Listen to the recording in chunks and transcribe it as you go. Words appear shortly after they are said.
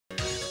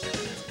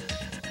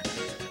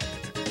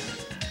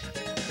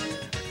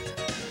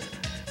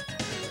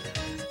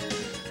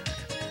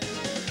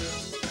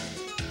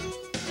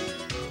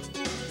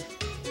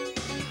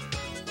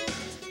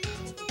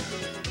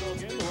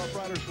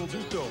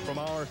from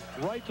our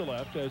right to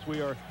left as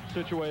we are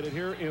situated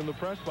here in the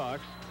press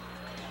box.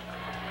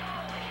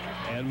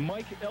 And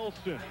Mike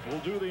Elston will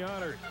do the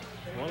honors.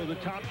 One of the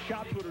top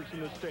shot putters in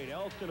the state.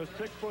 Elston, a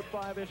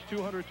 6'5",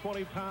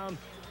 220-pound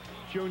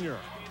junior,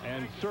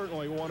 and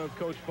certainly one of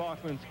Coach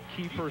Bachman's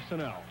key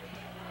personnel.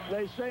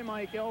 They say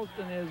Mike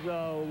Elston is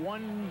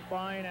one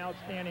fine,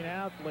 outstanding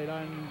athlete,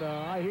 and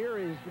I hear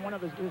he's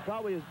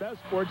probably his best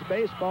sport's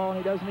baseball,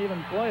 and he doesn't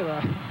even play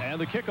that.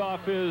 And the kickoff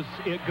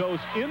it goes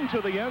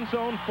into the end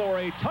zone for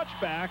a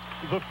touchback,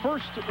 the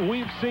first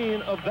we've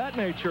seen of that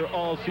nature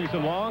all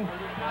season long.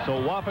 So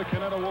Wapak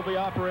will be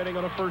operating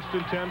on a 1st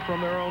and 10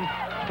 from their own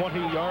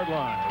 20-yard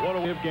line. What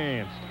a wave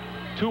games.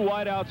 Two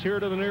wideouts here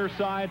to the near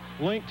side.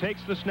 Link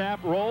takes the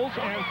snap, rolls,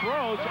 and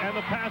throws, and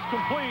the pass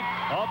complete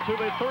up to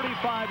the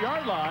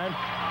 35-yard line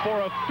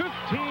for a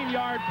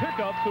 15-yard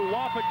pickup to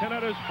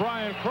Wapak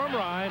Brian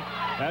Crumrine.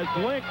 As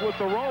Link with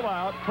the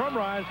rollout,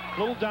 Crumrine a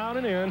little down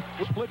and in.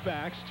 Split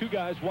backs, two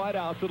guys wide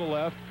out to the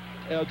left.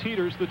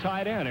 Teeters the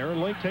tight end. Aaron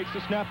Link takes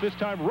the snap this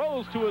time,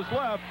 rolls to his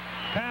left.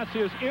 Pass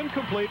is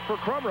incomplete for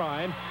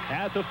Crumrine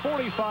at the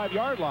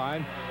 45-yard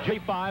line.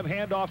 J5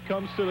 handoff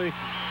comes to the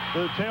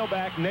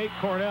tailback, Nate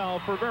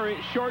Cornell, for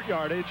very short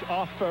yardage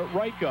off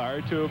right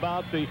guard to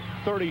about the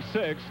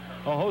 36.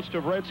 A host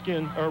of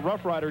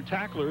Rough Rider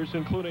tacklers,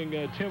 including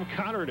Tim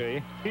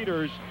Connerty.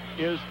 Peters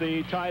is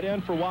the tight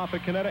end for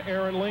Wapak.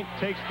 Aaron Link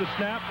takes the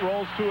snap,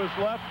 rolls to his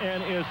left,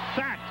 and is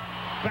sacked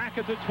back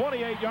at the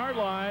 28-yard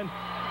line.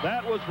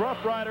 That was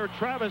Rough Rider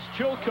Travis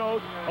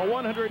Chilcote, a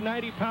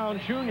 190-pound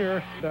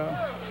junior.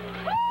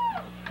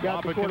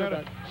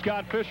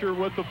 Scott Fisher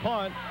with the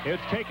punt.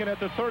 It's taken at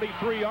the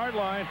 33-yard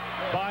line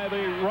by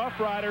the Rough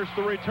Riders.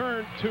 The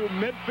return to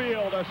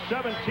midfield, a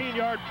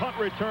 17-yard punt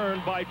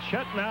return by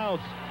Chet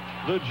Nouse,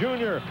 the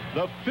junior,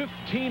 the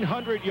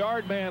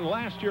 1,500-yard man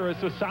last year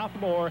as a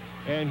sophomore,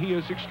 and he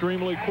is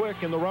extremely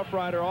quick in the Rough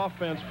Rider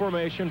offense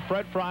formation.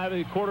 Fred Fry,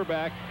 the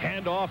quarterback,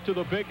 hand off to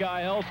the big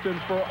guy Elston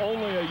for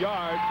only a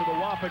yard to the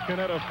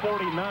Wapak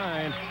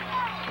 49.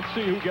 Let's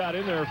see who got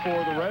in there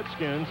for the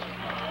Redskins.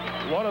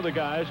 One of the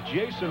guys,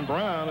 Jason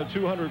Brown, a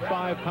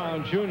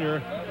 205-pound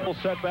junior.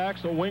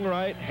 Setbacks, a wing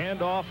right,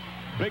 handoff,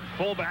 big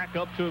fullback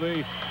up to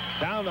the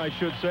down, I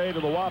should say, to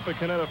the Wapak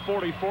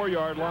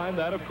 44-yard line.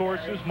 That, of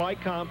course, is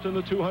Mike Compton,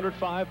 the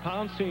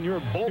 205-pound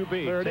senior.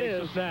 There it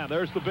is. Now,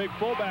 there's the big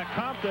fullback,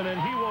 Compton, and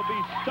he will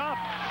be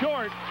stopped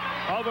short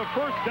of the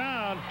first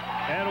down.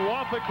 And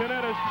Wapak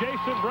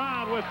Jason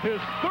Brown with his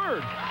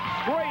 3rd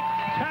straight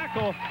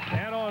tackle,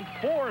 and on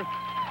 4th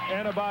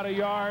and about a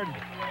yard.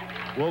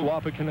 Well,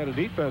 Wapak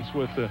defense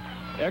with the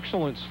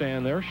excellent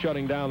stand there,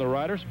 shutting down the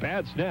Riders.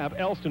 Bad snap.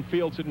 Elston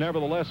fields it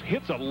nevertheless,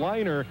 hits a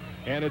liner,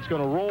 and it's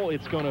going to roll.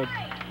 It's going to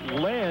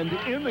land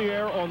in the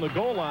air on the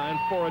goal line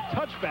for a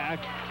touchback.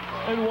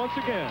 And once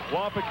again,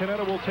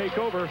 Wapak will take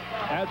over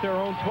at their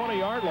own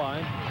 20-yard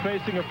line,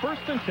 facing a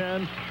 1st and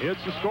 10. It's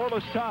a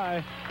scoreless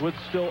tie with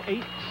still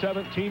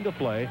 8:17 to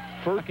play.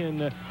 Burke can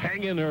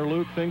hang in there,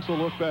 Luke. Things will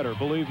look better,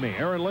 believe me.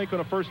 Aaron Link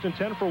on a 1st and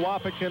 10 for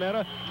Wapak,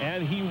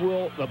 and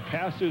the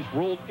pass is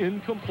ruled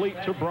incomplete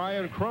to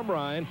Brian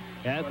Crumrine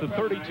at the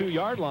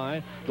 32-yard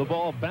line. The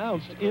ball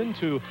bounced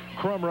into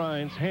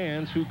Crumrine's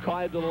hands, who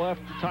caught to the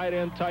left, tight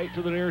end tight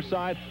to the near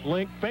side.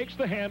 Link fakes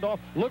the handoff,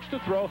 looks to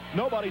throw.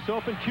 Nobody's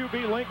open.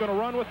 QB Link going to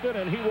run with it,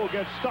 and he will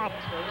get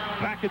stopped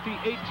back at the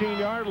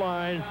 18-yard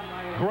line.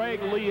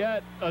 Greg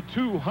Liette, a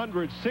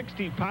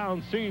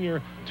 260-pound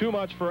senior. Too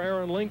much for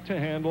Aaron Link to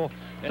handle.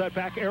 Set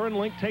back, Aaron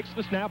Link takes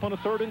the snap on a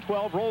 3rd and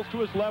 12, rolls to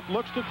his left,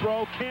 looks to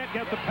throw, can't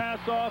get the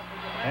pass off,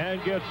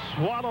 and gets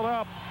swallowed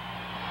up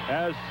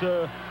as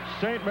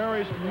St.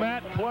 Mary's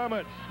Matt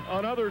Clements,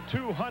 another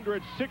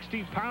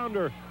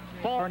 260-pounder.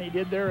 And he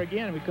did there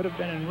again. We could have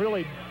been in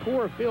really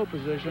poor field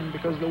position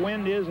because the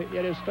wind is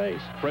at his face.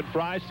 Fred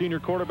Fry, senior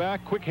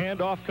quarterback. Quick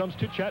handoff comes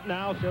to Chet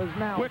Nouse.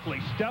 Now quickly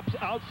steps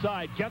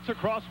outside, gets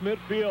across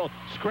midfield,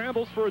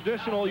 scrambles for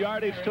additional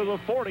yardage to the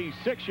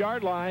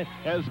 46-yard line.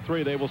 As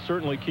 3, they will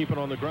certainly keep it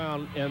on the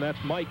ground, and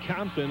that's Mike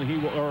Compton.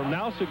 Or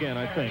Nouse again,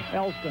 I think.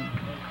 Elston.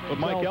 But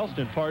Mike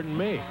Elston, pardon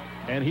me.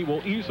 And he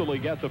will easily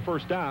get the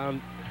first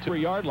down to the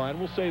 3-yard line.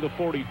 We'll say the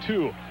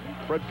 42.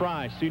 Fred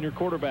Fry, senior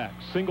quarterback,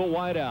 single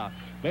wide out.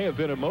 May have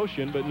been a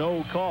motion, but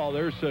no call.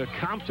 There's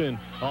Compton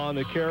on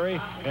the carry,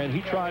 and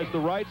he tries the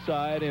right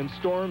side and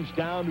storms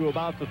down to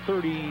about the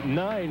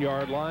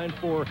 39-yard line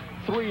for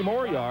 3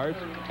 more yards.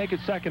 Make it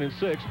 2nd and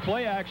 6.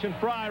 Play action.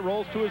 Fry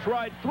rolls to his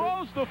right,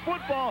 throws the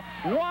football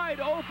wide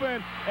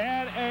open,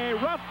 and a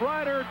Rough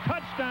Rider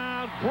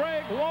touchdown.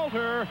 Greg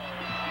Walter,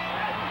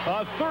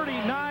 a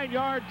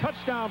 39-yard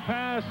touchdown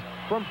pass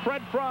from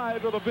Fred Fry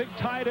to the big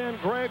tight end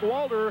Greg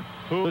Walter,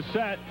 who is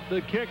set.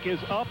 The kick is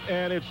up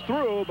and it's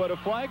through, but a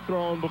flag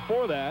thrown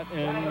before that,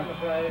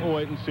 and we'll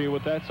wait and see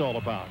what that's all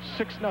about.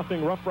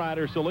 6-0 Rough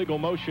Riders, illegal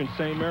motion.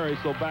 St. Mary's,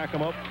 they'll back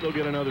them up. They'll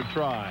get another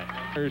try.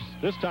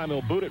 This time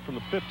they'll boot it from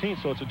the 15,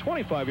 so it's a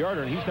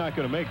 25-yarder, and he's not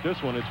going to make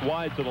this one. It's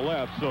wide to the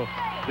left, so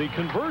the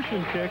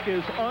conversion kick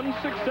is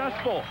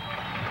unsuccessful.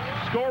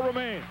 Score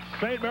remains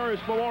St. Mary's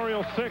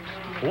Memorial 6,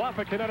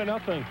 Wapakoneta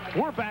nothing.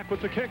 We're back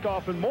with the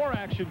kickoff and more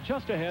action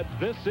just ahead.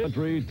 This is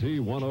Country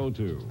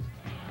T102.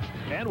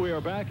 And we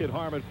are back at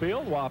Harmon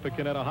Field,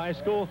 Wapakoneta High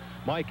School.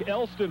 Mike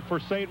Elston for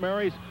St.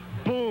 Mary's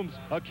booms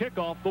a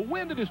kickoff. The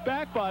wind at his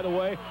back, by the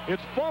way.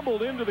 It's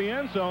fumbled into the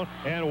end zone,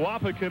 and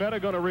Wapakoneta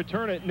going to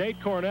return it.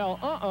 Nate Cornell,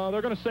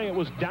 they're going to say it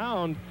was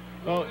down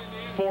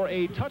for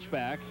a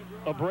touchback.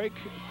 A break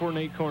for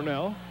Nate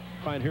Cornell.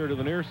 Fine here to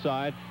the near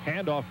side.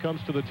 Handoff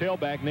comes to the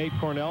tailback, Nate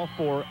Cornell,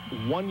 for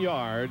 1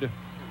 yard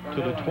to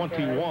the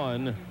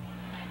 21.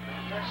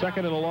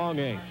 Second and a long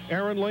eight.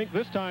 Aaron Link,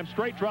 this time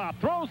straight drop.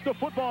 Throws the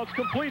football. It's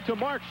complete to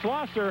Mark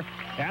Schlosser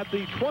at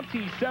the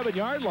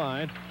 27-yard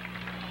line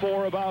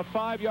for about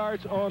 5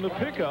 yards on the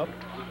pickup.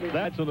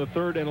 That's on the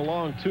third and a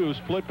long two.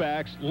 Split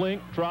backs. Link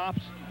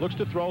drops. Looks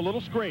to throw. Little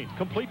screen.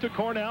 Complete to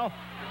Cornell.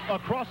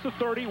 Across the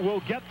 30.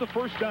 Will get the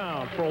first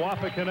down for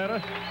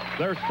Wapakoneta.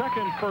 Their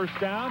second first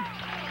down.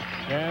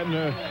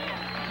 And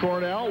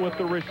Cornell with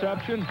the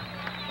reception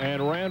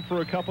and ran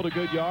for a couple of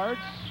good yards.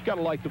 Got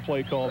to like the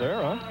play call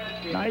there, huh?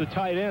 Nice. The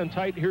tight end,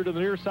 tight here to the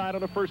near side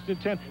on a 1st and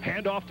 10.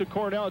 Hand off to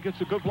Cornell. Gets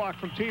a good block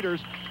from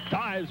Teeters.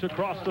 Dives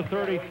across the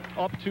 30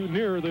 up to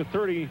near the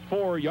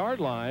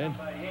 34-yard line.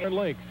 And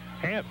Link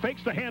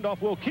fakes the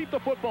handoff. Will keep the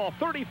football.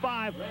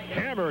 35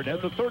 hammered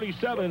at the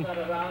 37.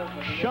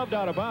 Shoved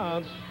out of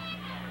bounds.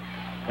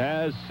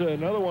 As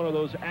another one of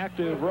those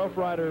active Rough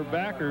Rider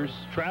backers,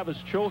 Travis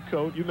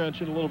Chilcote, you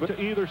mentioned a little bit,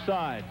 to either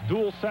side.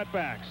 Dual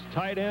setbacks.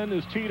 Tight end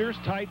is Teeters,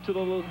 tight to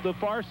the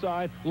far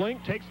side.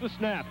 Link takes the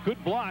snap.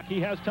 Good block. He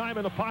has time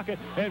in the pocket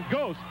and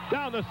goes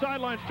down the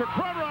sidelines to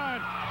Crumrine,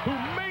 who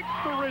makes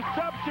the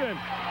reception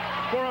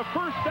for a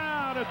first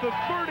down at the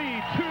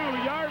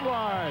 32-yard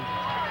line.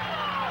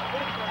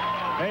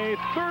 A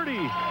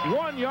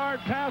 31-yard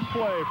pass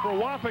play for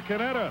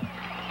Wapakoneta.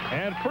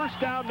 And first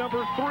down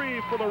number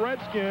 3 for the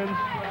Redskins.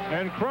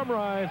 And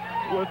Crumrine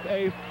with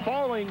a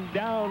falling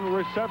down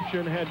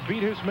reception had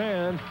beat his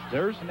man.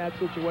 There's in that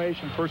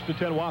situation. 1st and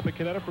 10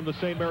 Wapakoneta from the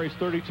St. Mary's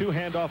 32.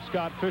 Handoff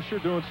Scott Fisher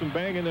doing some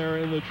banging there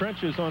in the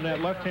trenches on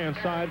that left-hand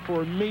side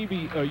for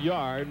maybe a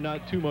yard,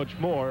 not too much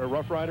more.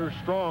 Rough Rider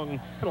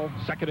strong.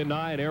 2nd and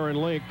 9. Aaron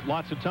Link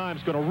lots of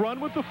times going to run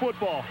with the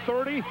football.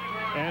 30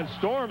 and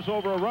storms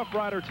over a Rough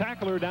Rider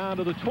tackler down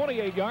to the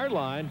 28-yard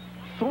line.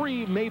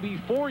 3, maybe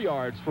 4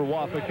 yards for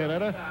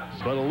Wapakoneta,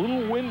 but a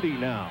little windy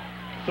now.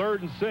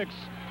 3rd and 6.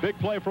 Big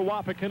play for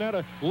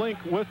Wapakoneta. Link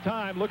with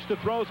time. Looks to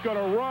throw. Is going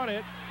to run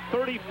it.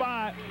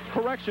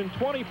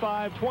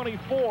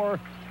 25-24.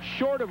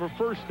 Short of a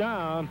first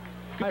down.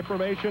 High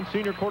formation.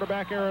 Senior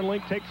quarterback Aaron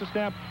Link takes a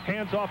snap.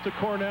 Hands off to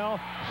Cornell.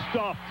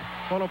 Stuffed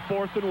on a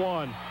 4th and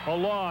 1. A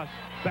loss.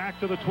 Back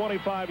to the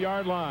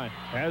 25-yard line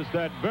as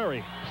that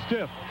very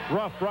stiff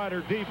Rough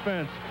Rider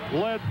defense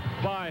led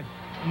by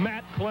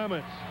Matt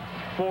Clements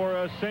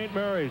for St.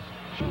 Mary's.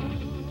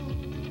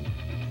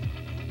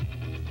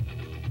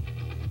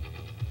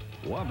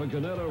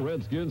 Wapakoneta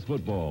Redskins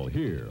football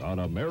here on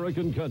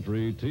American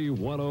Country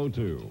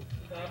T102.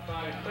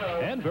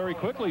 And very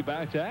quickly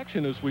back to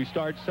action as we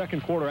start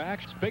second quarter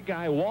action. Big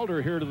guy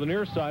Walter here to the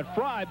near side.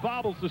 Fry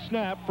bobbles the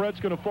snap. Fred's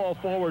going to fall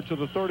forward to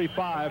the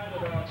 35.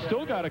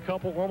 Still got a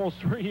couple, almost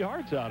 3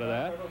 yards out of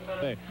that.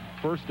 Hey,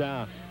 first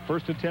down.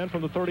 1st and 10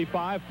 from the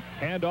 35.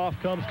 Handoff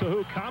comes to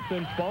who?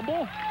 Compton.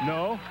 Fumble?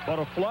 No, but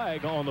a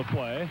flag on the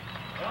play.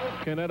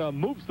 Canetta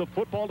moves the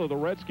football to the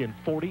Redskin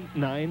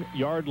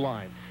 49-yard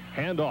line.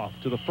 Handoff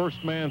to the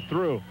first man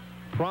through.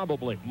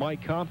 Probably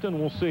Mike Compton.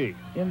 We'll see.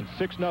 In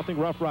 6-0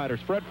 Rough Riders.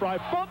 Fred Fry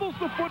fumbles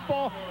the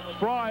football.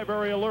 Fry,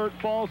 very alert,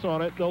 falls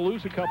on it. They'll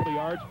lose a couple of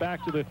yards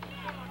back to the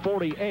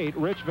 48.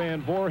 Rich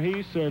Van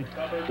Voorhees and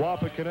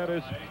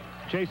Wapakoneta's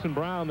Jason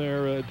Brown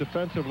there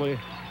defensively.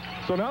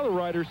 So now the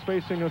Riders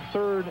facing a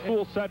third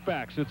full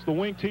setbacks. It's the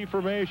wing T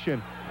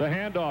formation. The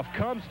handoff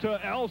comes to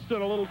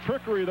Elston. A little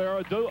trickery there.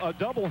 A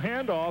double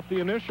handoff. The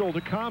initial to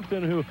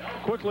Compton, who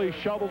quickly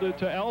shoveled it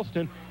to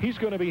Elston. He's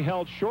going to be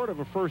held short of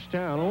a first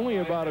down. Only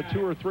about a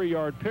 2 or 3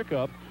 yard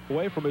pickup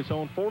away from his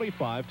own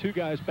 45. 2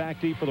 guys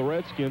back deep for the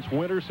Redskins.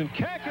 Winters and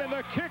Keck, and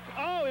the kick.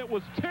 Oh, it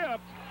was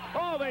tipped.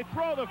 Oh, they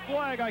throw the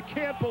flag. I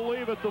can't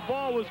believe it. The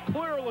ball was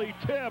clearly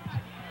tipped.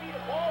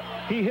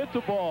 He hit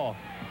the ball.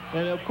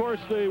 And, of course,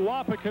 the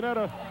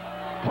Wapakoneta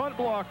punt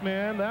block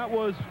man, that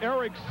was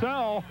Eric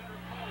Sell,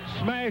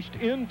 smashed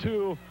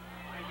into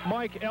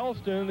Mike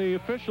Elston. The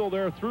official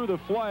there threw the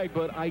flag,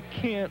 but I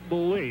can't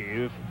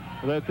believe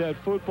that that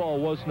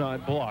football was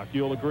not blocked.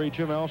 You'll agree,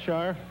 Jim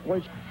Alshire?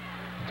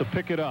 To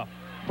pick it up.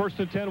 1st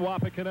and 10,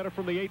 Wapakoneta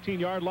from the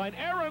 18-yard line.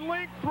 Aaron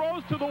Link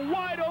throws to the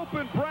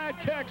wide-open Brad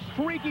Keck,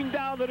 streaking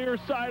down the near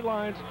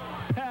sidelines.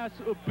 Pass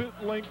a bit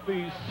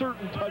lengthy,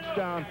 certain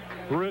touchdown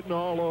written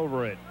all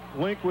over it.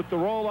 Link with the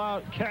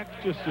rollout. Keck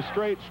just a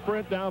straight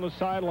sprint down the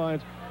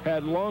sidelines.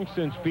 Had long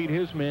since beat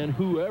his man,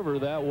 whoever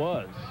that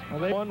was.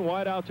 Well, one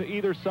wide out to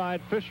either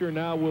side. Fisher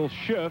now will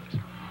shift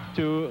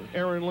to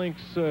Aaron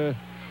Link's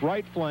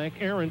right flank.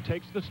 Aaron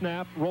takes the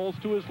snap, rolls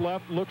to his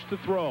left, looks to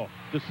throw.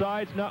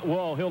 Decides not,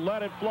 well, he'll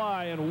let it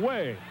fly and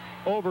way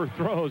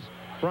overthrows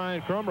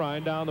Brian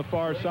Crumrine down the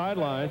far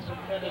sidelines.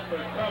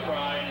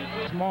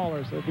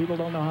 Smaller, so people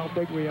don't know how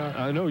big we are.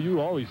 I know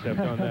you always have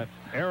done that.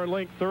 Aaron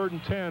Link, 3rd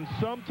and 10.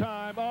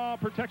 Sometime,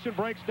 protection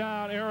breaks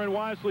down. Aaron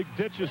wisely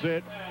ditches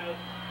it.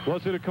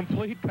 Was it a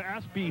complete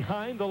pass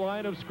behind the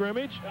line of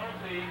scrimmage?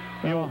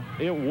 No.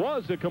 It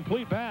was a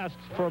complete pass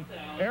from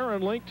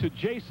Aaron Link to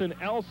Jason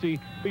Elsey.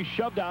 Be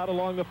shoved out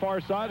along the far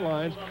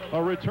sidelines.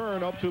 A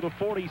return up to the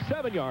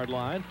 47-yard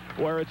line,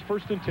 where it's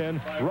 1st and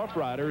 10. Rough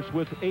Riders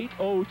with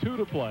 8:02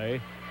 to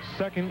play.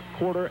 Second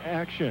quarter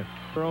action.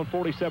 Their own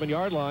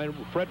 47-yard line.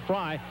 Fred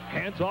Fry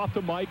hands off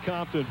to Mike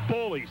Compton.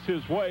 Bullies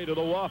his way to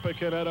the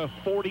Wapakoneta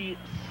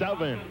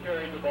 47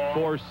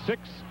 for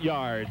 6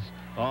 yards.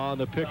 On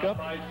the pickup,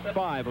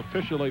 5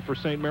 officially for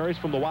St. Mary's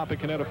from the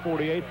Wapakoneta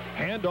 48.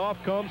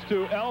 Handoff comes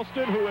to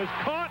Elston, who is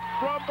caught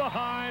from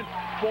behind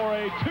for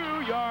a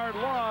 2-yard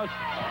loss.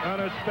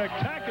 And a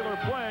spectacular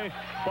play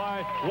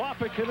by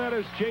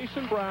Wapakoneta's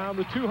Jason Brown,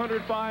 the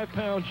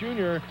 205-pound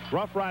junior.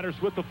 Rough Riders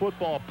with the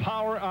football.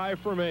 Power I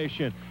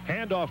formation.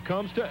 Handoff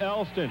comes to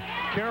Elston.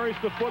 Carries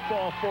the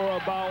football for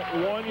about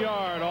 1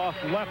 yard off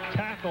left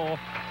tackle.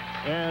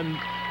 And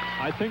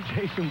I think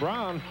Jason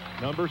Brown,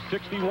 number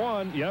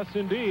 61, yes,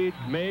 indeed,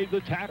 made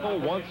the tackle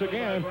once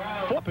again.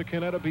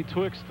 Wapakoneta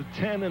betwixt the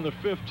 10 and the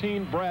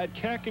 15, Brad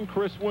Keck and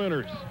Chris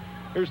Winters.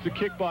 Here's the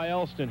kick by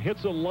Elston.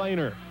 Hits a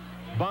liner.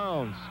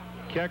 Bounds.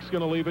 Keck's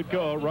going to leave it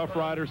go. Rough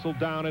Riders will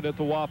down it at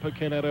the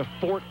Wapakoneta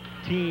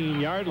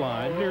 14-yard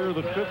line, near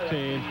the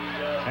 15.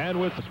 And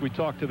with us, we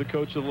talk to the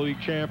coach of the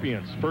league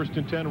champions. 1st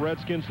and 10,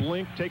 Redskins.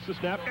 Link takes a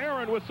snap.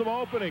 Aaron with some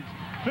openings.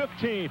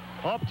 15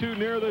 up to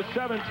near the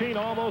 17,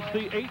 almost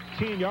the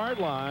 18-yard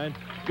line.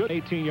 Good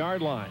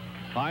 18-yard line.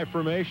 High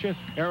formation.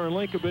 Aaron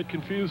Link a bit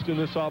confused in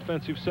this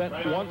offensive set,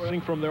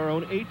 once from their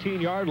own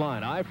 18-yard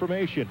line. High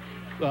formation.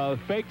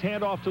 Faked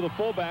handoff to the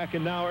fullback,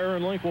 and now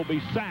Aaron Link will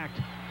be sacked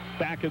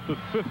back at the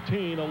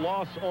 15. A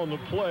loss on the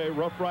play.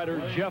 Rough Rider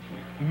Jeff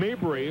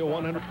Mabry,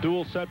 100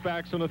 dual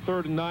setbacks on a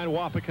 3rd and 9.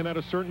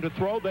 Wapakoneta certain to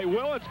throw. They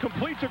will. It's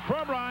complete to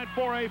Crumrine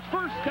for a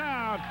 1st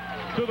down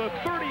to the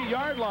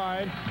 30-yard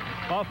line.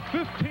 A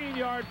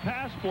 15-yard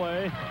pass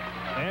play,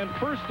 and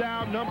 1st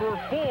down number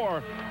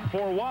 4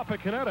 for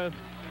Wapakoneta.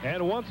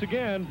 And once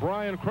again,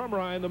 Brian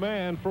Crumrine, the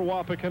man for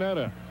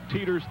Wapakoneta.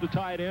 Teeters the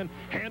tight end.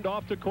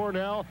 Handoff to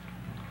Cornell.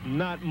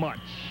 Not much.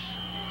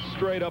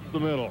 Straight up the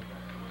middle.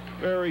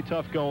 Very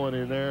tough going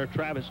in there.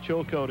 Travis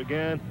Chilcote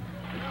again.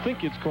 I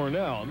think it's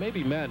Cornell.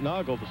 Maybe Matt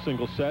Noggle, the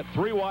single set.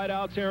 3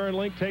 wideouts. Aaron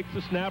Link takes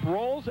the snap,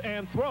 rolls,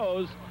 and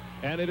throws.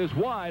 And it is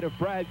wide of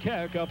Brad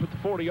Keck up at the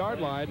 40-yard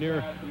line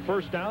near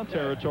 1st down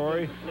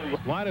territory.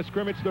 Line of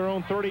scrimmage, their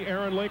own 30.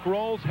 Aaron Link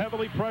rolls,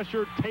 heavily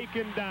pressured,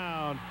 taken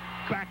down.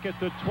 Back at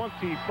the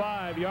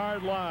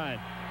 25-yard line.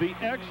 The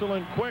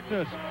excellent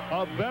quickness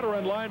of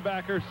veteran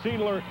linebacker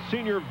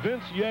senior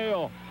Vince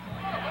Yale.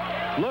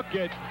 Look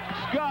at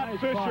Scott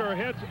Fisher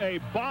hits a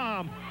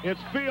bomb. It's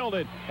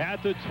fielded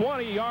at the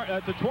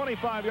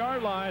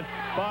 25-yard line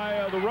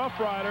by the Rough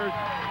Riders.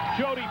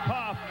 Jody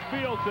Poff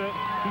fields it.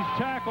 He's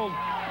tackled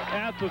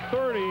at the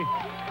 30.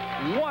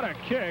 What a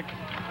kick.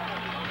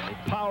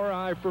 Power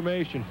I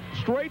formation.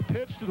 Straight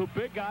pitch to the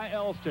big guy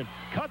Elston.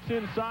 Cuts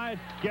inside,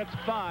 gets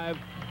 5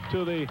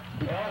 to the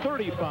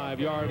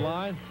 35-yard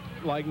line.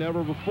 Like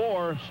never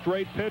before.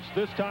 Straight pitch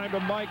this time to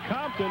Mike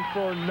Compton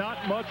for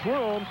not much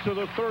room to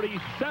the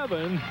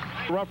 37.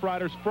 Rough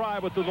Riders Fry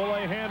with the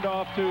delay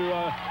handoff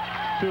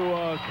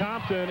to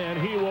Compton,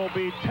 and he will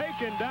be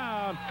taken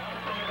down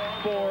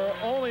for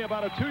only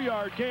about a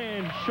 2-yard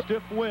gain.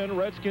 Stiff win.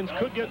 Redskins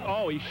could get,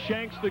 he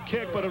shanks the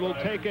kick, but it'll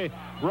take a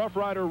Rough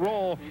Rider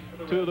roll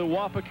to the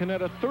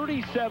Wapakoneta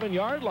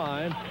 37-yard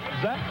line.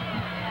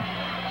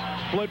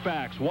 Split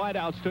backs,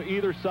 wideouts to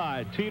either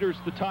side. Teeters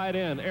the tight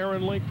end.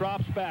 Aaron Link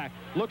drops back,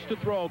 looks to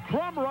throw.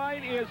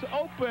 Crumrine is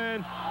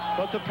open,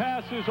 but the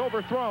pass is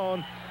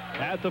overthrown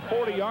at the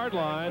 40-yard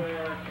line.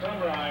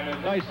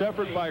 Nice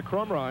effort by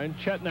Crumrine.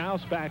 Chet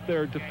Nouse back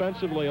there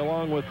defensively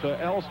along with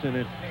Elston.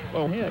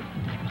 And hit.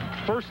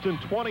 1st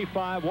and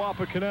 25.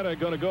 Wapakoneta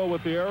going to go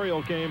with the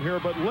aerial game here,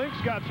 but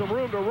Link's got some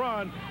room to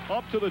run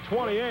up to the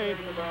 28,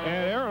 and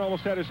Aaron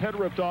almost had his head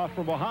ripped off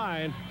from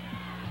behind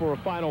for a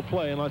final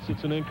play, unless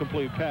it's an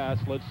incomplete pass.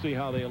 Let's see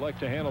how they elect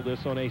to handle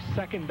this on a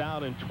 2nd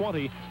down and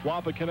 20.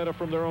 Wapakoneta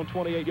from their own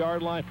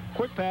 28-yard line.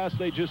 Quick pass,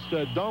 they just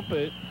dump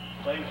it.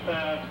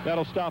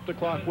 That'll stop the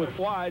clock with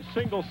flies.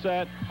 Single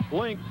set.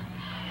 Link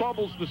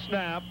fumbles the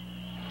snap.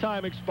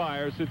 Time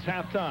expires. It's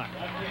halftime.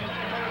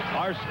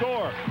 Our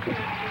score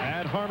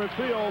at Harmon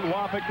Field,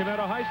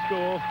 Wapakoneta High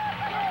School,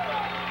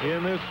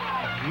 in this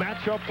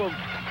matchup of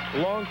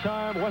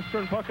longtime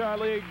Western Buckeye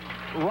League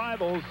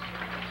rivals.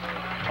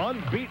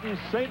 Unbeaten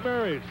St.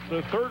 Mary's,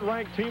 the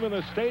 3rd-ranked team in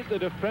the state, the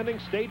defending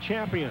state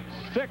champions.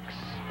 6.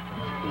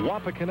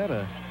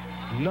 Wapakoneta,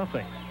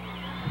 nothing.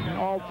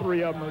 All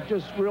 3 of them are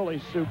just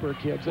really super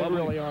kids. They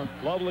really are.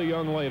 Lovely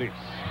young ladies.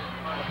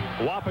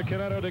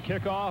 Wapakoneta to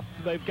kick off.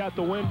 They've got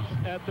the wind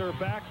at their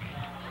back.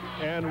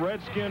 And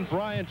Redskin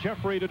Brian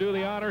Jeffrey to do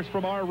the honors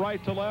from our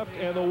right to left.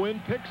 And the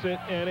wind picks it,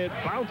 and it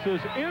bounces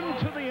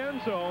into the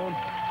end zone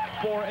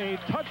for a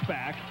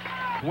touchback.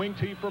 Wing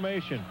T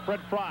formation. Fred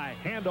Fry,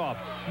 handoff.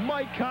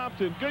 Mike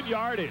Compton, good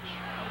yardage.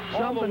 All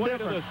the Something way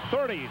different. to the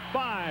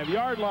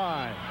 35-yard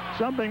line.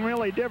 Something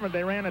really different.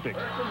 They ran it.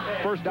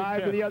 First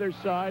dive to the other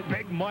side.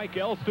 Big Mike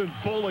Elston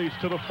bullies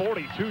to the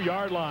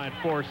 42-yard line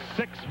for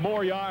 6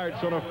 more yards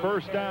on a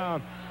first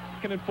down.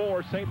 2nd and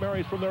 4, St.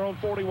 Mary's from their own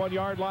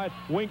 41-yard line.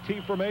 Wing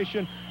T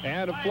formation,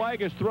 and a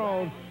flag is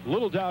thrown.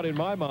 Little doubt in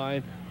my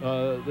mind,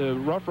 the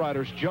Rough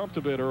Riders jumped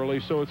a bit early,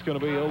 so it's going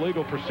to be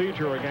illegal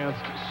procedure against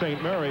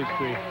St. Mary's.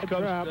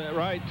 Comes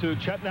right to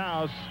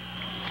Chetnows.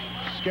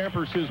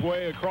 Scampers his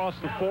way across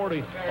the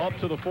 40 up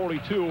to the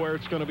 42, where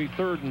it's going to be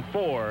 3rd and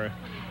 4.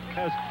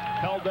 Has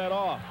held that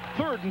off.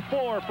 3rd and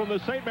 4 from the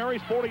St.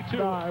 Mary's 42.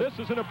 This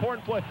is an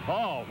important play.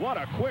 Oh, what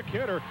a quick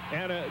hitter,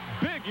 and a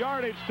big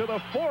yardage to the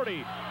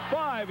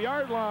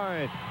 45-yard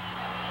line.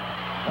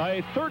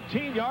 A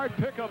 13-yard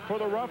pickup for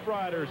the Rough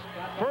Riders.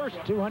 First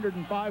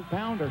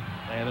 205-pounder.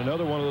 And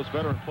another one of those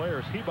veteran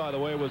players. He, by the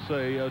way, was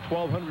a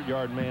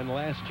 1,200-yard man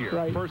last year.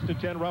 Right. 1st and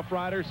 10, Rough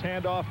Riders.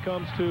 Handoff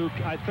comes to,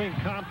 I think,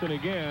 Compton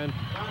again.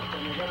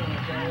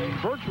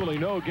 Virtually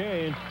no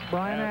gain.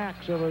 Brian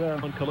Axe over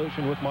there. On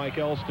collision with Mike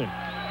Elston.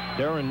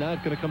 Darren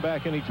not going to come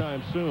back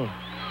anytime soon.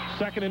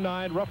 2nd and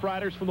 9, Rough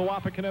Riders from the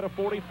Wapakoneta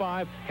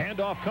 45.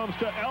 Handoff comes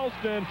to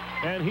Elston,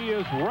 and he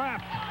is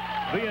wrapped.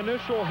 The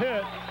initial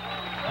hit.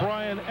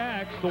 Brian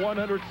Axe, the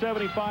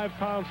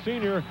 175-pound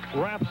senior,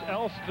 wraps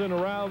Elston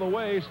around the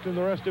waist and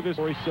the rest of his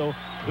story. So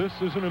this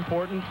is an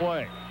important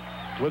play.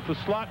 With the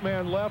slot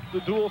man left, the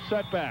dual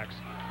setbacks.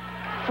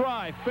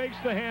 Fry fakes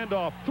the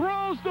handoff,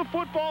 throws the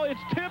football. It's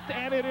tipped,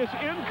 and it is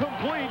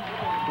incomplete.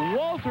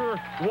 Walter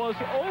was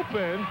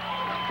open,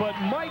 but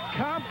Mike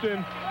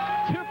Compton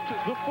tipped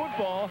the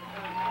football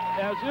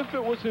as if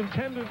it was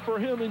intended for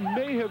him and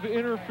may have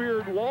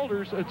interfered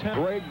Walter's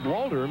attempt. Greg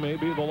Walter may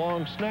be the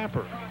long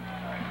snapper.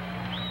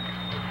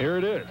 Here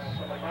it is.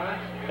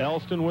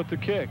 Elston with the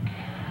kick.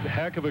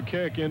 Heck of a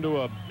kick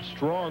into a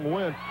strong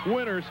wind.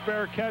 Winters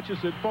fair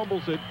catches it,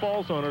 fumbles it,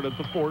 falls on it at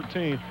the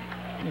 14.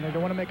 You know,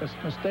 don't want to make a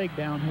mistake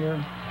down here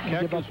and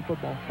give up the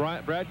football.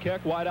 Brad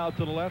Keck wide out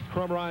to the left,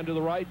 Crum Ryan to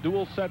the right.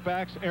 Dual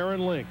setbacks,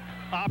 Aaron Link.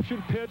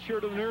 Option pitch here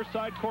to the near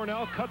side.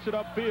 Cornell cuts it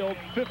upfield,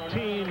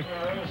 15,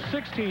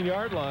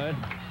 16-yard line.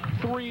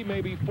 3,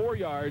 maybe 4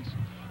 yards.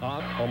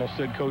 Almost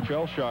said Coach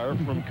Elshire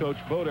from Coach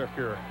Bodek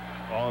here.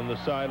 On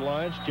the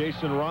sidelines,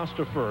 Jason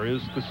Rostifer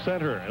is the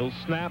center. He'll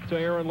snap to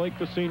Aaron Link,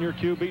 the senior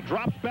QB.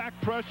 Drops back,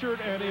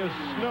 pressured, and is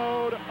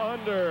snowed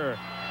under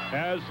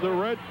as the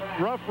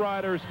Rough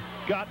Riders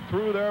got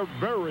through there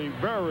very,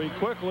 very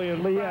quickly.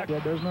 And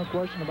there's no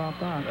question about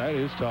that. That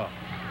is tough.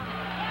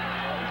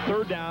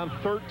 3rd down,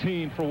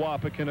 13 for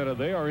Wapakoneta.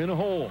 They are in a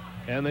hole,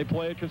 and they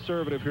play it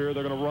conservative here.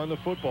 They're going to run the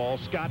football.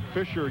 Scott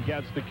Fisher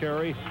gets the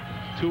carry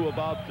to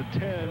about the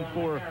 10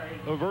 for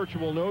a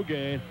virtual no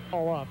gain.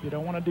 All up. You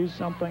don't want to do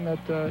something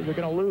that you're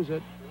going to lose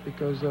it,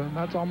 because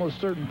that's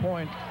almost certain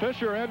point.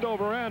 Fisher end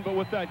over end, but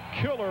with that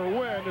killer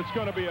wind, it's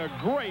going to be a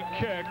great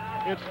kick.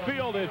 It's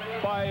fielded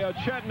by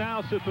Chet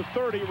Nouse at the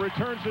 30,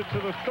 returns it to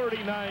the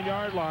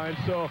 39-yard line.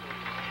 So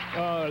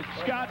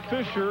Scott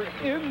Fisher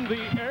in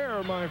the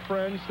air, my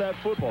friends. That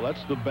football,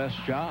 that's the best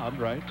job,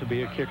 right, to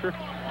be a kicker?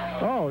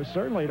 Oh,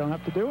 certainly. You don't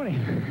have to do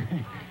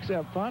anything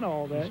except fun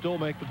all day. You still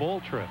make the bowl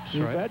trips,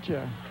 you right?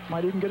 Betcha.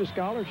 Might even get a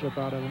scholarship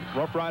out of it.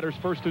 Rough Riders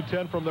 1st and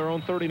 10 from their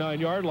own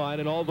 39-yard line,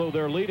 and although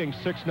they're leading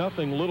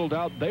 6-0, little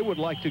doubt they would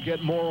like to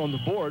get more on the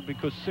board,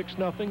 because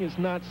 6-0 is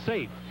not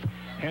safe.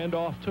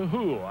 Handoff to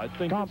who? I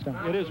think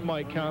it is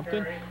Mike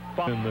Compton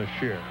in this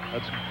year.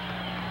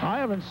 I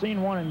haven't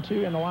seen 1 and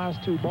 2 in the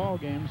last 2 ball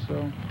games,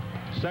 so.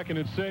 2nd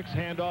and 6,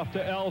 handoff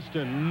to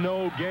Elston.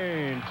 No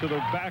gain to the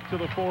back to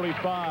the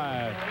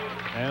 45.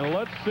 And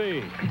let's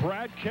see.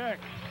 Brad Keck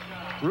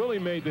really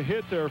made the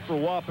hit there for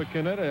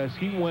Wapakoneta as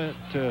he went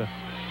to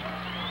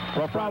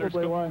Rough Riders.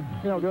 Probably why.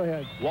 Go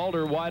ahead.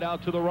 Walter wide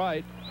out to the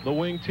right. The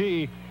wing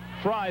T.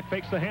 Fry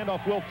fakes the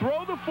handoff. Will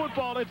throw the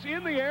football. It's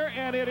in the air,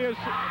 and it is.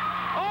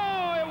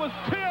 Oh, it was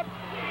tipped.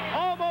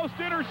 Almost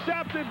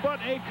intercepted, but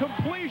a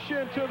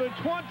completion to the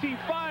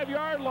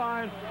 25-yard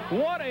line.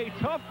 What a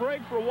tough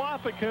break for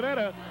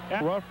Wapakoneta.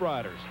 Rough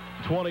Riders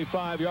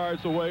 25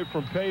 yards away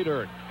from pay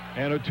dirt.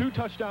 And a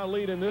 2-touchdown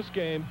lead in this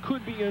game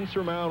could be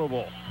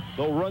insurmountable.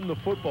 They'll run the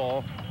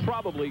football,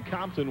 probably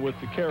Compton with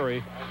the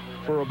carry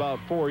for about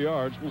 4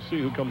 yards. We'll see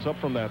who comes up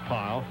from that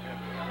pile.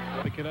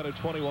 Wapakoneta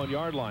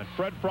 21-yard line.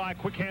 Fred Fry,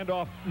 quick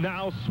handoff,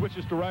 now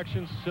switches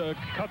directions,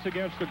 cuts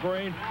against the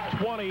grain.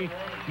 20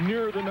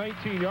 near the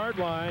 19-yard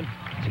line,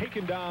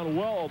 taken down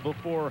well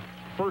before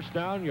first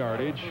down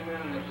yardage.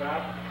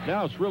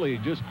 Now it's really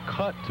just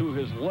cut to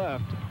his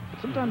left.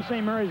 Sometimes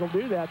St. Mary's will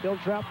do that. They'll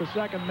trap the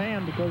second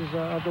man because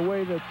of the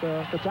way that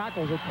the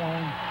tackles are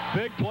playing.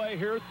 Big play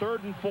here,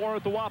 3rd and 4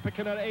 at the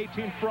Wapakoneta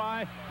 18.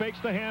 Fry fakes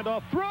the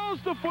handoff, throws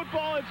the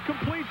football. It's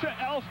complete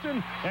to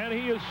Elston, and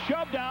he is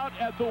shoved out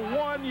at the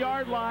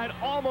 1-yard line,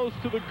 almost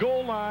to the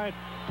goal line.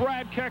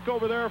 Brad Keck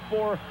over there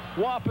for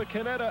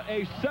Wapakoneta,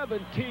 a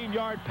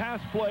 17-yard pass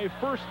play,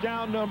 first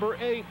down number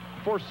 8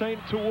 for St.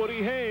 to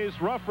Woody Hayes.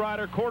 Rough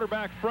Rider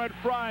quarterback Fred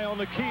Fry on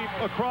the keep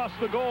across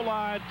the goal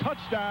line.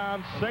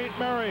 Touchdown, St.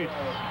 Mary's.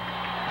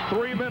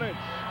 3 minutes,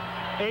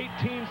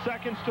 18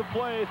 seconds to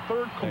play.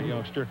 Third quarter.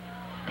 Youngster.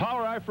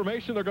 Power I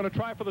formation. They're going to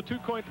try for the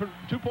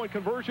two-point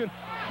conversion.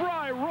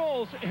 Fry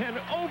rolls and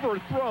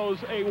overthrows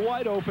a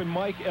wide-open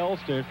Mike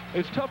Elston.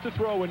 It's tough to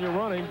throw when you're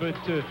running, but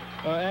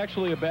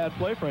actually a bad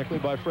play, frankly,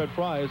 by Fred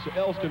Fry, as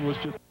Elston was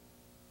just...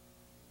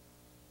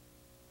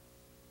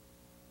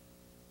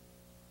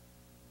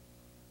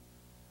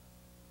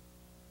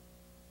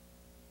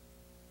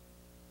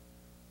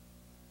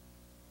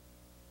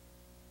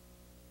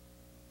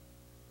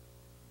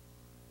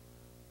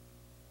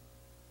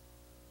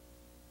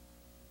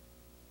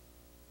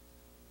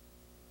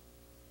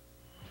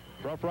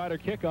 Rough Rider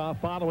kickoff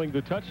following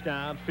the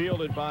touchdown,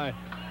 fielded by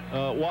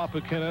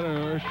Wapak, and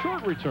a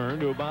short return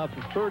to about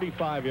the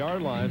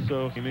 35-yard line.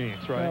 So he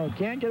means, right? Well,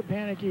 can't get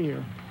panicky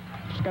here.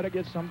 Just got to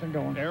get something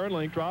going. Aaron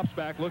Link drops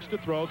back, looks to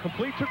throw,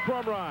 complete to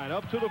Crumrine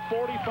up to the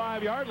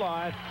 45-yard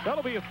line.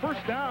 That'll be a first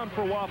down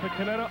for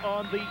Wapakoneta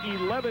on the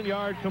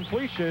 11-yard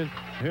completion.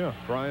 Yeah,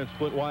 Brian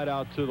split wide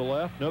out to the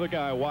left, another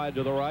guy wide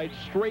to the right.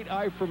 Straight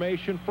I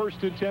formation,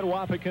 1st and 10.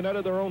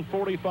 Wapakoneta their own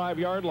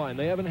 45-yard line.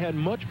 They haven't had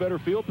much better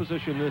field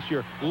position this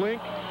year.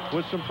 Link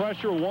with some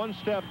pressure,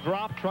 one-step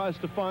drop, tries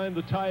to find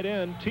the tight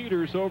end,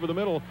 teeters over the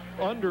middle,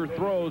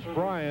 underthrows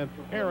Brian.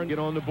 Aaron get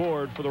on the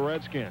board for the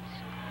Redskins.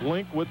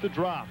 Link with the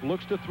drop,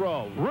 looks to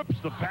throw, rips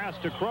the pass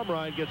to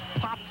Crumrine, gets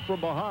popped from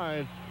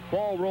behind.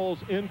 Ball rolls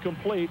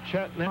incomplete.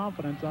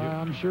 Confidence,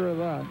 I'm sure of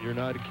that. You're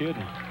not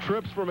kidding.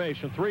 Trips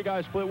formation. 3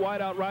 guys split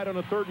wide out right on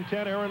a 3rd and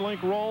 10. Aaron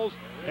Link rolls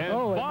and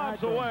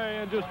bobs away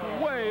and just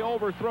way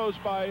overthrows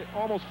by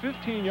almost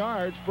 15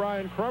 yards.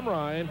 Brian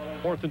Crumrine.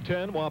 4th and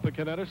 10.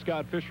 Wapakoneta.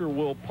 Scott Fisher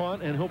will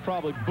punt, and he'll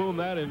probably boom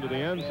that into the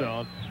end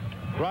zone.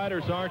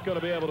 Riders aren't going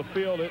to be able to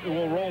field it. It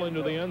will roll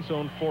into the end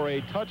zone for a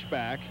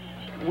touchback.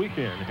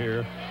 Weekend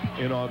here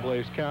in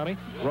Auglaize County.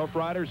 Rough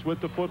Riders with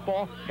the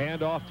football.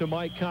 Hand off to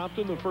Mike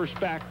Compton. The first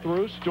back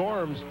through.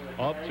 Storms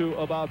up to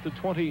about the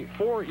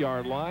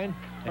 24-yard line.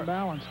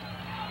 Balanced.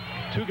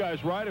 2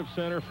 guys right of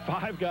center,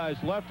 5 guys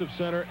left of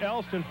center.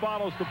 Elston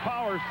follows the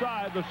power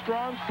side, the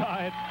strong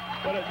side.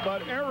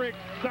 But Eric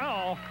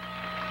Sell,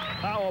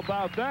 how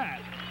about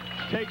that?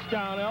 Takes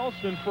down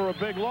Elston for a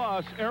big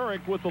loss.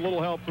 Eric with a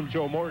little help from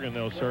Joe Morgan,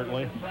 though,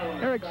 certainly.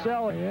 Eric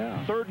Sell,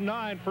 yeah. 3rd and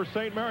 9 for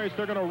St. Mary's.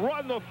 They're going to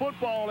run the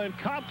football, and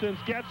Compton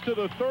gets to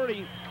the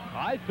 30.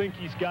 I think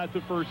he's got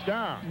the first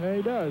down. Yeah,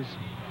 he does.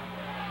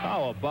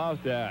 How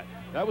about that?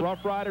 That was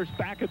Rough Riders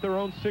back at their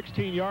own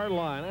 16-yard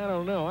line. I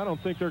don't know. I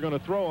don't think they're going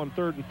to throw on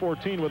 3rd and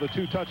 14 with a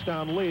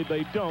 2-touchdown lead.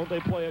 They don't. They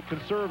play it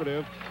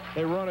conservative.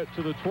 They run it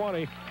to the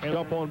 20 and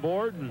up on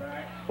board and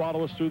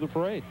follow us through the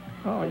parade.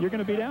 Oh, you're going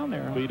to be down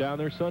there. Be down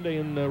there Sunday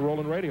in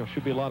Roland Radio.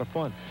 Should be a lot of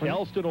fun.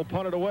 Elston will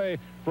punt it away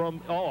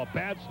from, a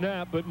bad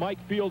snap, but Mike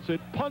fields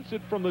it, punts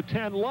it from the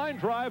 10. Line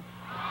drive,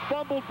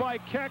 fumbled by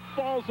Keck,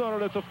 falls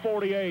on it at the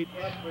 48.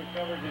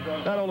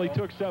 That only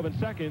took 7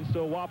 seconds,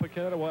 so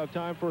Wapakoneta will have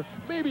time for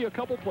maybe a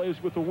couple plays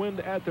with the wind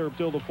at their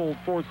till the full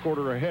 4th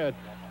quarter ahead.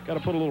 Got to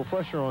put a little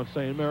pressure on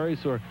St.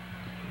 Mary's, or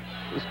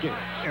this game.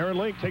 Aaron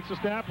Link takes a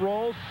snap,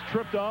 rolls,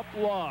 tripped up,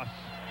 loss.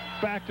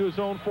 Back to his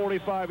own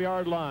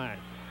 45-yard line.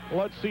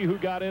 Let's see who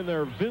got in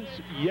there. Vince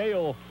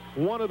Yale,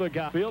 one of the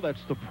guys.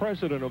 That's the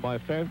president of my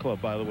fan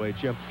club, by the way,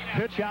 Jim.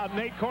 Pitch out,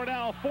 Nate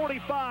Cornell,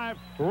 45,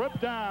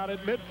 ripped out at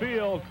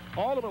midfield.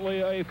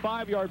 Ultimately, a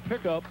 5-yard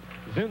pickup.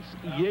 Vince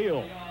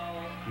Yale.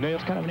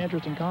 It's kind of an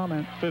interesting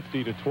comment.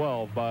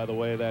 50-12, by the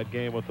way, that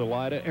game with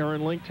Elida.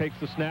 Aaron Link takes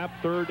the snap,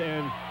 3rd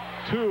and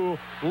 2.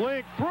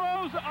 Link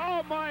throws.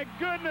 Oh, my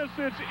goodness,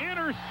 it's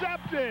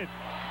intercepted.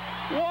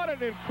 What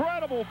an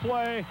incredible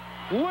play.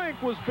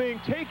 Link was being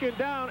taken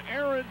down.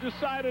 Aaron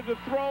decided to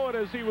throw it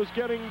as he was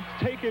getting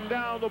taken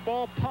down. The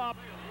ball popped.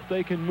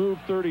 They can move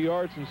 30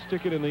 yards and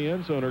stick it in the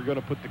end zone. Are going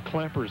to put the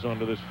clampers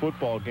onto this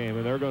football game,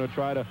 and they're going to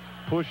try to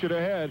push it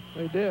ahead.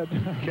 They did.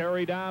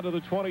 Carry down to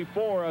the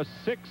 24, a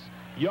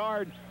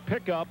 6-yard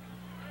pickup.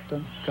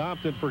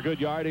 Compton for good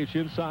yardage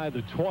inside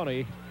the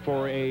 20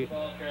 for a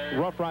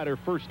Rough Rider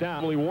first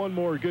down. Only one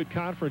more good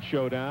conference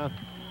showdown.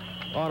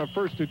 On a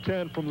 1st and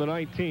 10 from the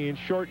 19,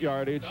 short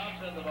yardage.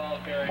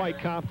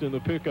 Mike Compton, the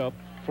pickup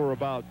for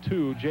about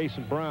 2.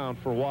 Jason Brown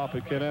for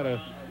Wapakoneta.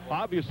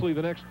 Obviously,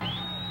 the next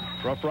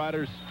Rough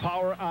Riders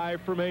power I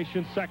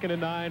formation, 2nd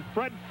and 9.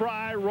 Fred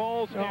Fry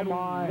rolls and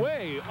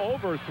way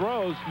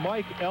overthrows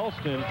Mike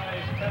Elston.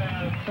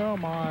 Oh,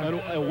 my. And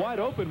a wide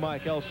open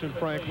Mike Elston,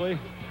 frankly.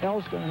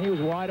 Elston, he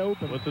was wide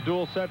open. With the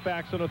dual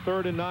setbacks on a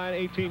 3rd and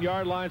 9,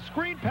 18-yard line.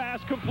 Screen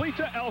pass complete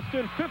to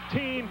Elston,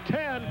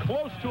 15-10,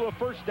 close to a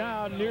first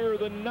down near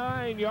the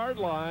 9-yard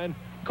line.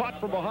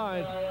 Caught from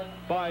behind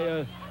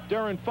by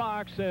Darren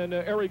Fox and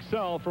Eric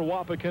Sell for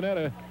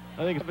Wapakoneta.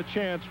 I think it's a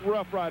chance.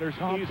 Rough Riders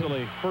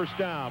easily. First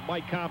down.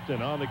 Mike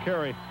Compton on the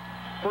carry.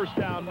 First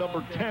down,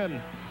 number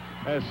 10,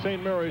 as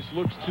St. Mary's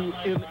looks to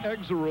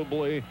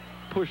inexorably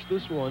push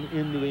this one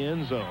into the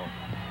end zone.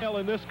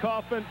 In this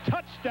coffin,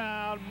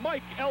 touchdown.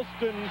 Mike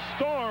Elston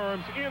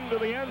storms into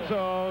the end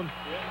zone.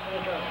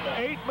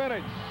 8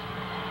 minutes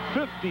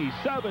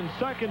 57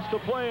 seconds to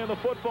play in the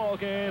football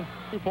game.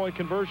 2-point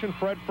conversion.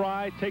 Fred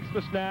Fry takes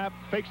the snap,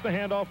 fakes the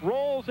handoff,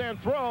 rolls and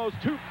throws.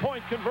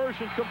 2-point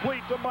conversion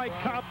complete to Mike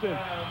Compton.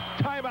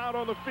 Timeout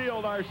on the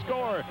field. Our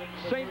score,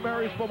 St.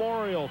 Mary's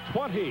Memorial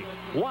 20,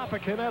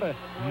 Wapakoneta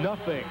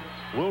nothing.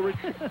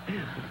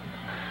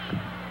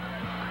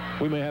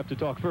 We may have to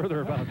talk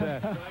further about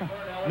that.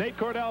 Nate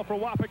Cordell for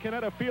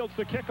Wapakoneta fields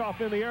the kickoff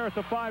in the air at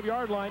the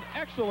 5-yard line.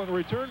 Excellent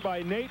return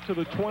by Nate to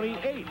the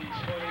 28.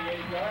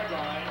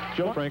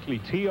 Joe, frankly,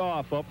 tee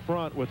off up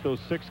front with those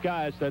 6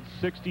 guys. That's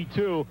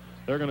 62.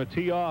 They're going to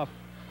tee off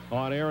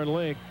on Aaron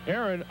Link.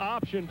 Aaron,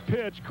 option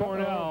pitch.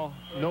 Cornell,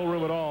 no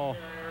room at all.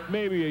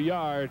 Maybe a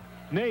yard.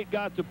 Nate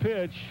got the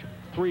pitch.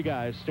 3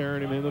 guys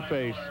staring him in the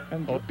face.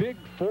 A big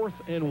 4th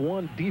and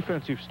 1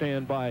 defensive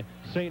stand by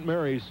St.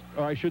 Mary's,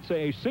 or I should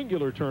say a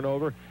singular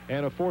turnover,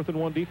 and a 4th and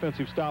 1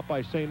 defensive stop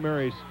by St.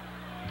 Mary's.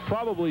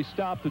 Probably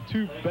stopped the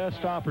 2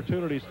 best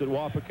opportunities that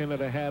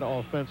Wapakoneta had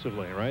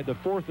offensively, right? The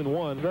 4th and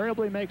 1.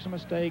 Invariably makes a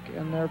mistake,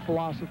 and their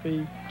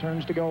philosophy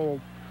turns to gold.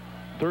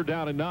 3rd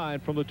down and 9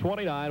 from the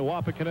 29.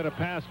 Wapakoneta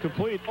pass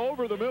complete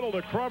over the middle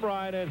to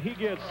Crumrine, and he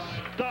gets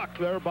stuck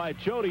there by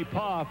Jody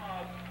Poff.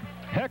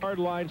 Yard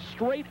line,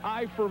 straight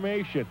I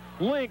formation.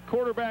 Link,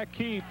 quarterback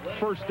keep,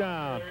 1st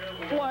down.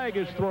 Flag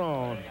is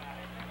thrown.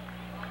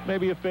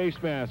 Maybe a face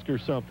mask or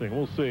something.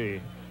 We'll see.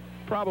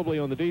 Probably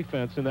on the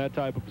defense in that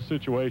type of a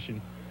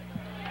situation.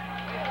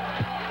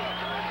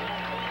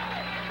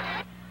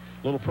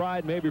 Little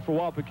pride maybe for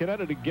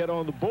Wapakoneta to get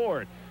on the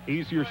board.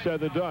 Easier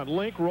said than done.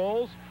 Link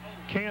rolls,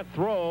 can't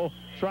throw,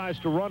 tries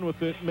to run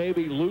with it,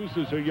 maybe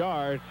loses a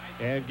yard,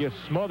 and gets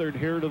smothered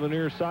here to the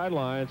near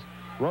sidelines.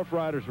 Rough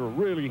Riders were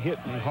really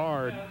hitting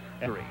hard.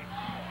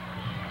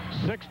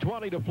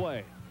 6:20 to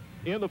play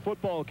in the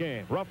football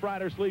game. Rough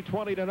Riders lead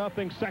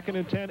 20-0. 2nd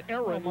and 10.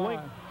 Aaron Link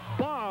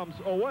bombs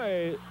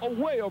away,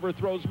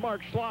 overthrows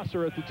Mark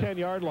Schlosser at the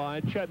 10-yard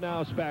line. Chet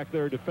Nouse back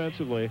there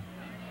defensively.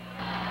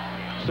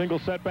 Single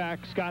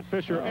setback, Scott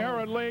Fisher.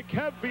 Aaron Link,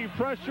 heavy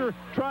pressure,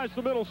 tries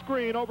the middle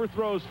screen,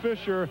 overthrows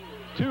Fisher.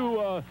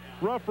 2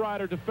 Rough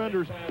Rider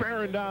defenders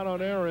bearing down on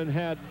Aaron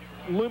had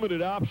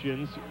limited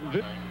options.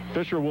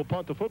 Fisher will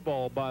punt the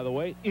football, by the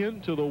way,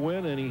 into the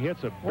win, and he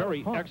hits a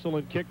very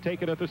excellent kick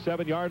taken at the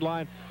 7-yard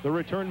line. The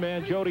return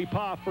man, Jody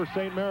Poff for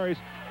St. Mary's,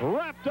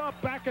 wrapped up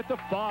back at the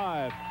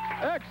 5.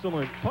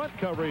 Excellent punt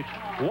coverage.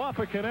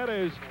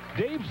 Wapakoneta is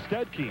Dave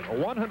Stedke, a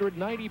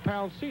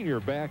 190-pound senior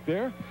back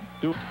there.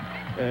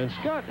 And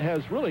Scott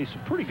has really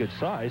some pretty good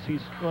size.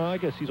 He's, well, I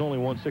guess he's only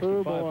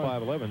 165,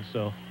 5'11",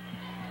 so.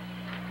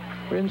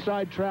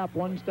 Inside trap,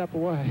 1 step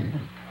away.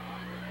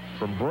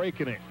 From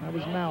breaking it. That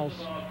was Mouse.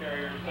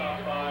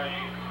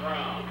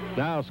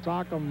 Now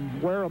stock them,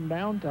 wear them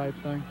down type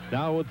thing.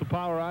 Now with the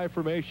power I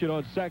formation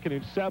on 2nd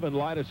and 7,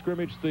 line of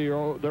scrimmage, their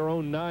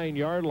own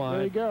 9-yard line.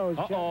 There he goes.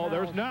 Uh-oh,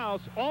 there's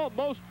Nouse.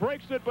 Almost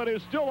breaks it, but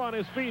is still on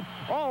his feet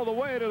all the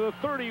way to the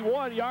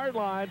 31-yard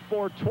line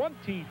for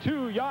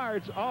 22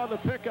 yards on the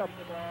pickup.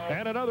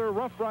 And another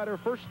Rough Rider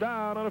 1st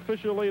down,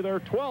 unofficially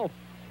their 12th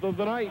of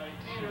the night.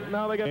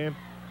 Now they get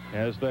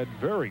as that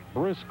very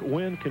brisk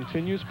wind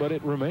continues, but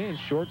it remains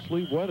short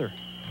sleeve weather.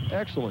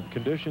 Excellent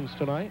conditions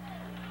tonight.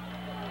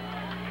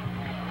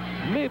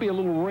 Maybe a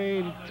little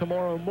rain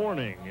tomorrow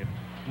morning.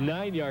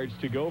 9 yards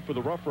to go for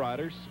the Rough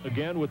Riders.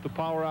 Again with the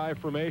power I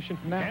formation.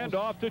 Hand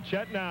off to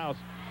Chet Nouse.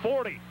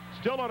 40,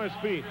 still on his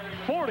feet.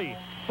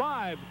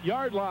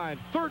 45-yard line.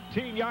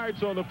 13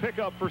 yards on the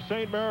pickup for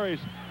St. Mary's.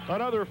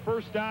 Another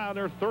 1st down,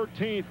 their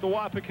 13th. The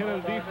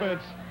Wapakoneta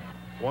defense,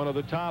 one of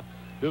the top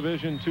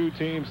Division II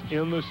teams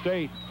in the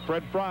state.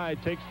 Fred Fry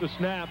takes the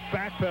snap,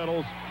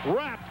 backpedals,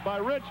 wrapped by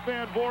Rich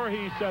Van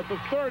Voorhees at the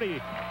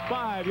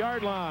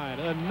 35-yard line.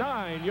 A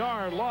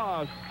 9-yard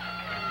loss.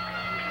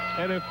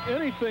 And if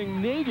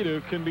anything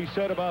negative can be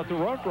said about the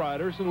Rough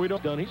Riders, and we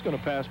don't done, he's going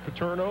to pass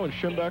Paterno and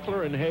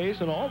Schimbeckler and Hayes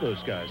and all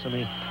those guys. I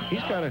mean, he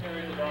kind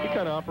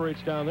of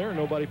operates down there, and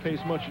nobody pays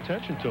much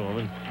attention to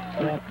him.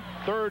 And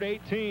 3rd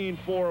 18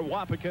 for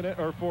Wapakoneta,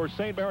 or for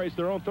St. Mary's,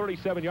 their own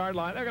 37-yard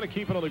line. They're going to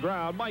keep it on the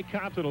ground. Mike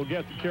Compton will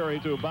get the carry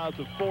to about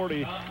the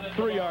 40.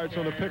 3 yards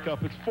on the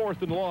pickup. It's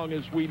 4th and long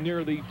as we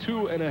near the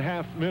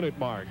 2.5-minute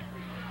mark.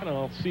 And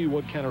I'll see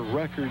what kind of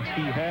records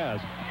he has.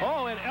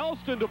 Oh, and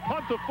Elston to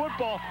punt the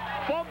football,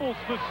 fumbles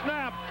the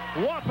snap.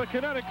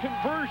 Wapakoneta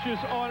converges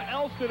on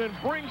Elston and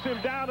brings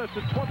him down at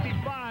the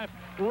 25.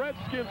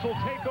 Redskins will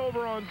take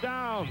over on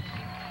downs.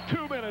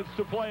 2 minutes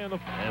to play in the...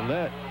 And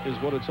that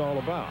is what it's all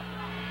about.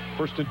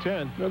 1st and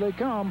 10. Here they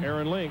come.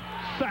 Aaron Link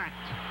sacked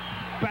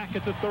back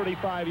at the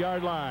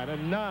 35-yard line. A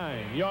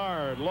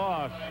 9-yard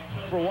loss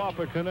for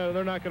Wapakoneta.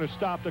 They're not going to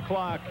stop the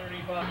clock.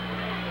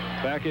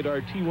 Back at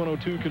our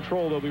T102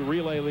 control, they'll be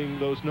relaying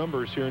those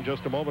numbers here in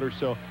just a moment or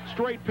so.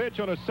 Straight pitch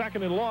on a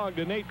 2nd and long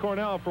to Nate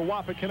Cornell for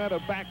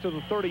Wapakoneta back to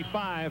the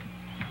 35.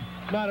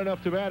 Not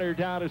enough to matter,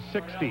 down to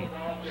 60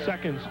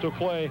 seconds to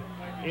play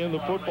in the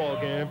football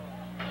game,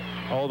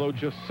 although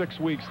just 6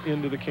 weeks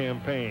into the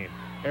campaign.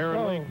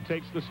 Aaron Link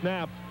takes the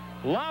snap,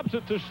 lobs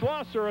it to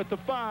Schlosser at the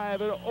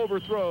 5, and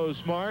overthrows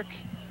Mark.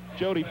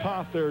 Jody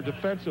Poff there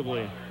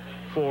defensively.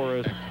 for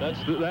us.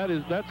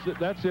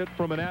 That's it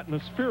from an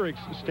atmospheric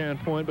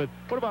standpoint. But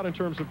what about in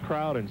terms of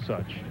crowd and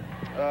such?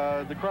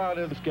 The crowd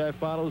is... This guy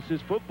follows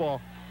his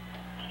football.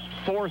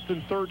 4th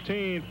and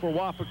 13 for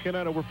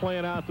Wapak. We're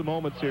playing out the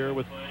moments here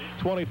with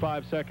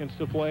 25 seconds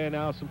to play, and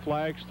now some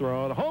flags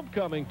thrown.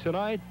 Homecoming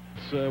tonight.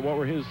 What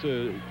were his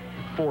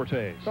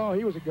fortes? Oh,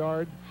 he was a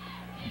guard.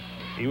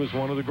 He was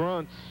one of the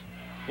grunts.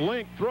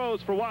 Link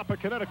throws for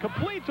Wapak.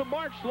 Complete to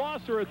Mark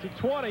Schlosser at the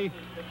 20.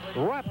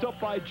 Wrapped up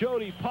by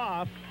Jody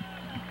Poff.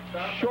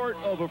 Short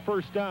of a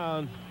first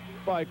down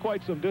by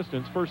quite some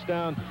distance. First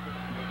down.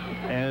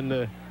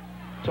 And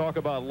talk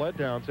about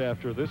letdowns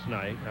after this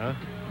night, huh?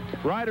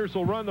 Riders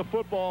will run the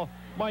football.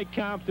 Mike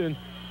Compton,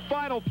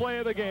 final play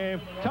of the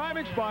game. Time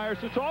expires.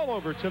 It's all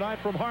over tonight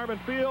from Harmon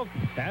Field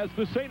as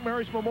the St.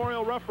 Mary's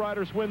Memorial Rough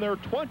Riders win their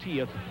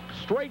 20th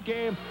straight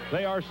game.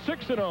 They are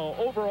 6-0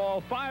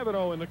 overall,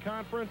 5-0 in the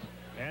conference.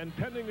 And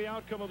pending the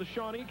outcome of the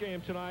Shawnee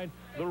game tonight,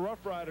 the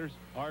Rough Riders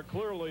are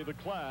clearly the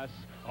class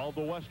of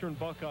the Western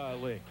Buckeye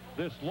League.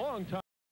 This long time